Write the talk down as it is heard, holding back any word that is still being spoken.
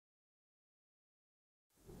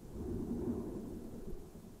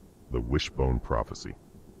Wishbone Prophecy.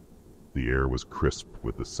 The air was crisp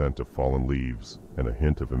with the scent of fallen leaves and a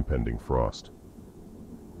hint of impending frost.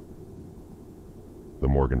 The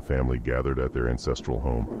Morgan family gathered at their ancestral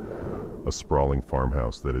home, a sprawling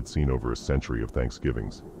farmhouse that had seen over a century of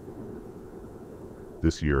Thanksgivings.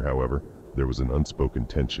 This year, however, there was an unspoken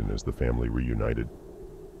tension as the family reunited.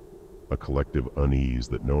 A collective unease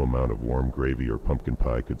that no amount of warm gravy or pumpkin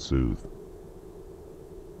pie could soothe.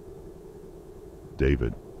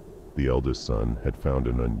 David, the eldest son, had found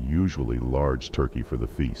an unusually large turkey for the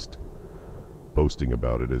feast, boasting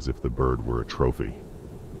about it as if the bird were a trophy.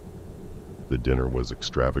 The dinner was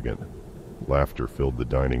extravagant. Laughter filled the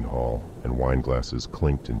dining hall, and wine glasses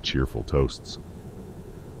clinked in cheerful toasts.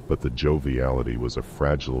 But the joviality was a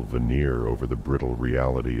fragile veneer over the brittle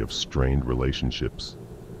reality of strained relationships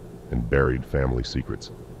and buried family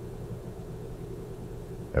secrets.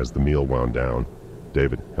 As the meal wound down,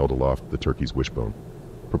 David held aloft the turkey's wishbone,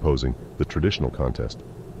 proposing the traditional contest.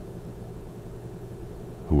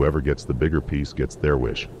 "Whoever gets the bigger piece gets their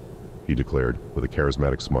wish," he declared with a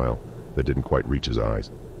charismatic smile that didn't quite reach his eyes.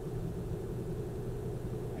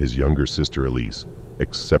 His younger sister Elise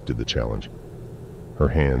accepted the challenge, her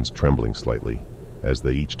hands trembling slightly as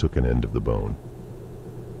they each took an end of the bone.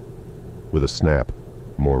 With a snap,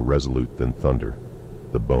 more resolute than thunder,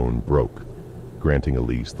 the bone broke, granting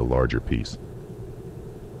Elise the larger piece.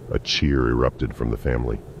 A cheer erupted from the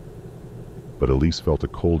family, but Elise felt a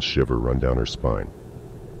cold shiver run down her spine.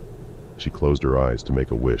 She closed her eyes to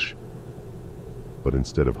make a wish, but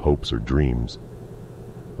instead of hopes or dreams,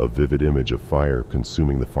 a vivid image of fire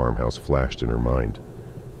consuming the farmhouse flashed in her mind,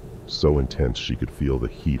 so intense she could feel the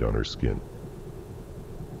heat on her skin.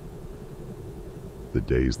 The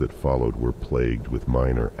days that followed were plagued with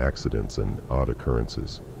minor accidents and odd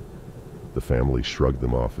occurrences. The family shrugged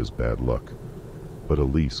them off as bad luck, but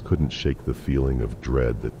Elise couldn't shake the feeling of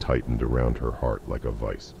dread that tightened around her heart like a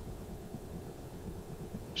vice.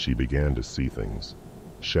 She began to see things,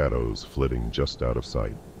 shadows flitting just out of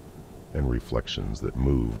sight, and reflections that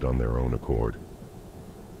moved on their own accord.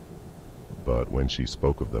 But when she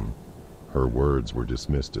spoke of them, her words were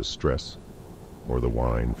dismissed as stress or the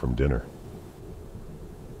wine from dinner.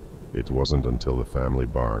 It wasn't until the family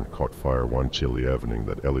barn caught fire one chilly evening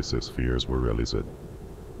that Elise's fears were realized.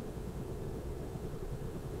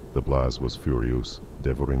 The blaze was furious,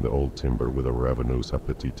 devouring the old timber with a ravenous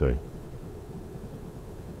appetite.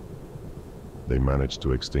 They managed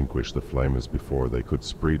to extinguish the flames before they could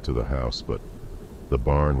spread to the house, but the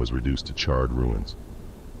barn was reduced to charred ruins.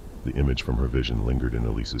 The image from her vision lingered in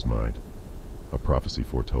Elise's mind, a prophecy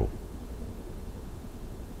foretold.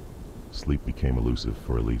 Sleep became elusive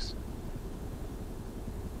for Elise.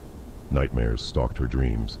 Nightmares stalked her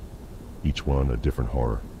dreams, each one a different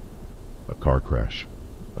horror. A car crash,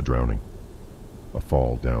 a drowning, a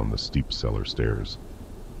fall down the steep cellar stairs.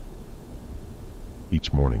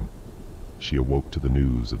 Each morning, she awoke to the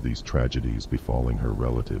news of these tragedies befalling her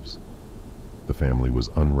relatives. The family was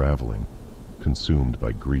unraveling, consumed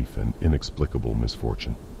by grief and inexplicable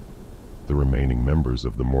misfortune. The remaining members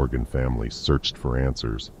of the Morgan family searched for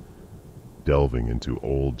answers, delving into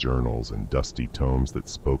old journals and dusty tomes that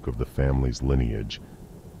spoke of the family's lineage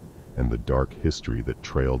and the dark history that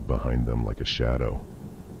trailed behind them like a shadow.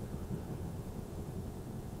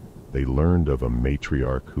 They learned of a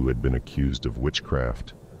matriarch who had been accused of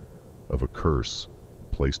witchcraft, of a curse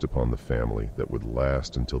placed upon the family that would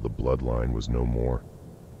last until the bloodline was no more.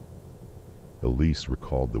 Elise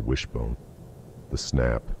recalled the wishbone, the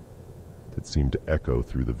snap that seemed to echo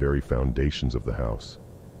through the very foundations of the house.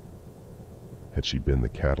 Had she been the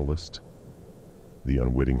catalyst, the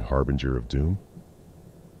unwitting harbinger of doom?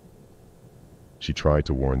 She tried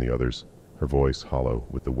to warn the others, her voice hollow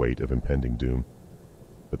with the weight of impending doom,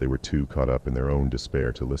 but they were too caught up in their own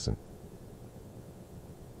despair to listen.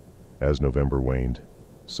 As November waned,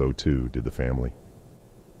 so too did the family.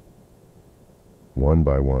 One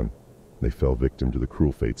by one, they fell victim to the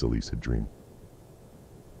cruel fates Elise had dreamed.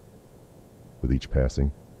 With each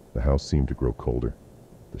passing, the house seemed to grow colder,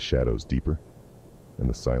 the shadows deeper, and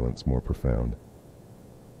the silence more profound.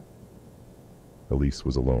 Elise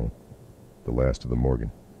was alone, the last of the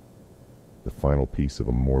Morgan, the final piece of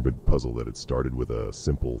a morbid puzzle that had started with a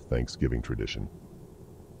simple Thanksgiving tradition.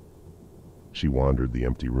 She wandered the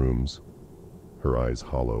empty rooms, her eyes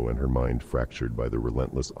hollow and her mind fractured by the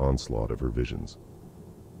relentless onslaught of her visions.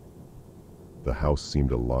 The house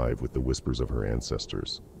seemed alive with the whispers of her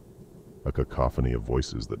ancestors, a cacophony of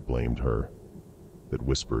voices that blamed her, that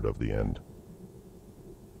whispered of the end.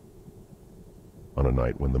 On a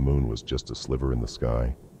night when the moon was just a sliver in the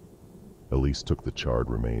sky, Elise took the charred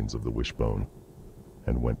remains of the wishbone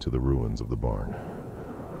and went to the ruins of the barn.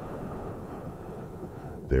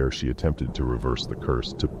 There she attempted to reverse the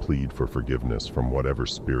curse, to plead for forgiveness from whatever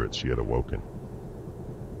spirits she had awoken.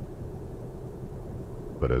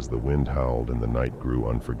 But as the wind howled and the night grew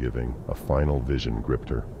unforgiving, a final vision gripped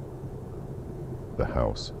her. The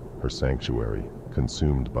house, her sanctuary,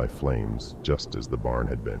 consumed by flames, just as the barn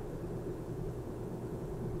had been.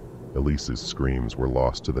 Elise's screams were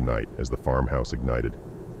lost to the night as the farmhouse ignited,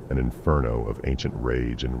 an inferno of ancient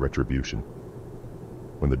rage and retribution.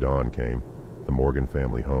 When the dawn came, the Morgan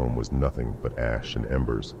family home was nothing but ash and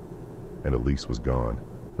embers, and Elise was gone,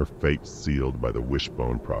 her fate sealed by the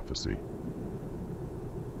Wishbone Prophecy.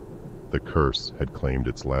 The curse had claimed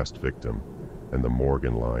its last victim, and the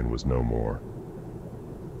Morgan line was no more.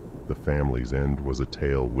 The family's end was a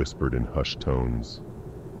tale whispered in hushed tones,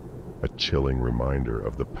 a chilling reminder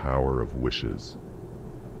of the power of wishes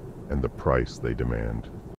and the price they demand.